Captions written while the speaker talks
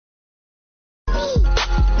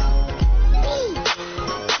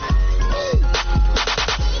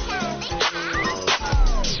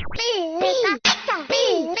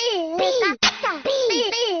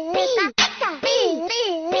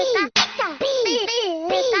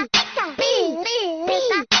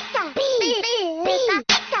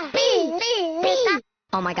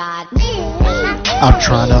Oh my god. I'm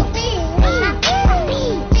tryna.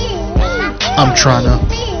 I'm tryna.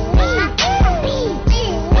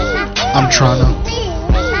 I'm tryna.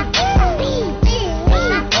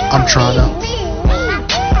 I'm tryna.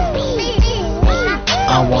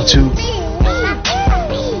 I want to.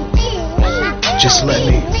 Just let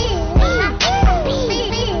me.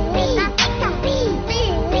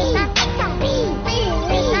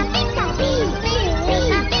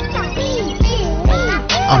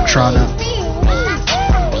 I'm tryna.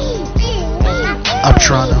 I'm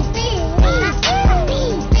tryna.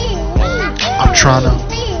 I'm tryna.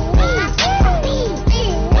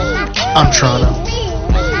 I'm tryna.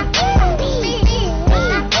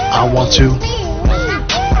 I want to.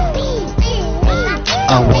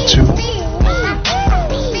 I want to.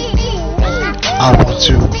 I want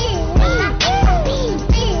to.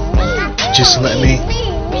 Just let me.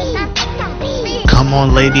 Come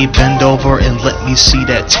on lady, bend over and let me see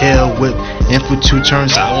that tail whip. And for 2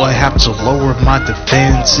 turns I will have to lower my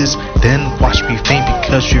defenses. Then watch me faint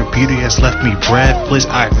because your beauty has left me breathless.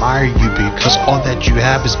 I admire you because all that you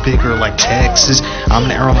have is bigger like Texas. I'm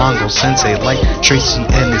an Aramongo sensei like Tracy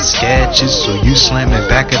and his sketches. So you slam and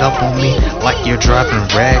back it up on me like you're driving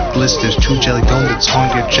reckless. There's 2 jelly donuts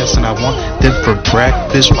on your chest and I want them for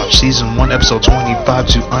breakfast. Watch season 1 episode 25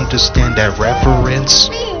 to understand that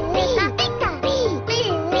reference.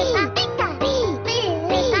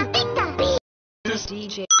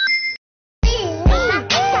 DJ.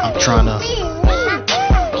 I'm tryna.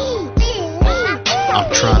 I'm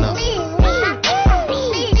tryna.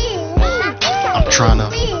 I'm tryna.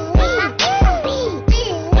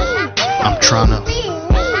 I'm tryna.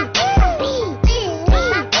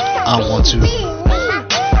 I want to.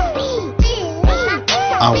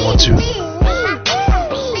 I want to.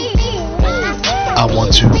 I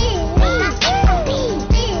want to.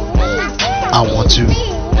 I want to.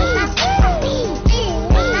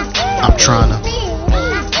 I'm tryna.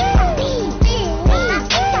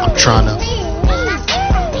 I'm tryna.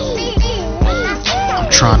 I'm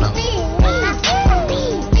tryna.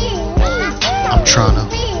 I'm tryna.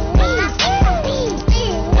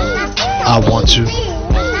 I want to.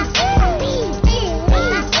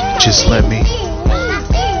 Just let me.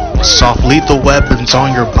 Soft lethal weapons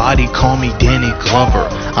on your body, call me Danny Glover.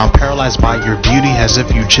 I'm paralyzed by your beauty as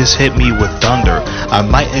if you just hit me with thunder. I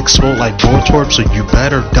might explode like Voltorb, so you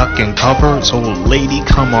better duck and cover. So lady,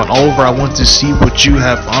 come on over, I want to see what you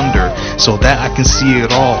have under. So that I can see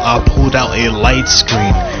it all, I pulled out a light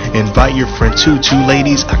screen. Invite your friend too, 2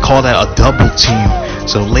 ladies, I call that a double team.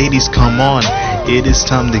 So ladies, come on, it is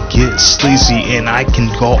time to get sleazy. And I can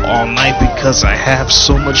go all night because I have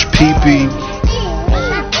so much pee-pee.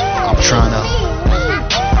 I'm tryna.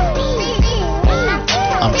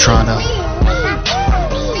 I'm tryna.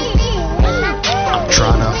 I'm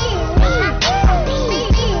tryna.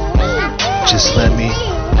 Just let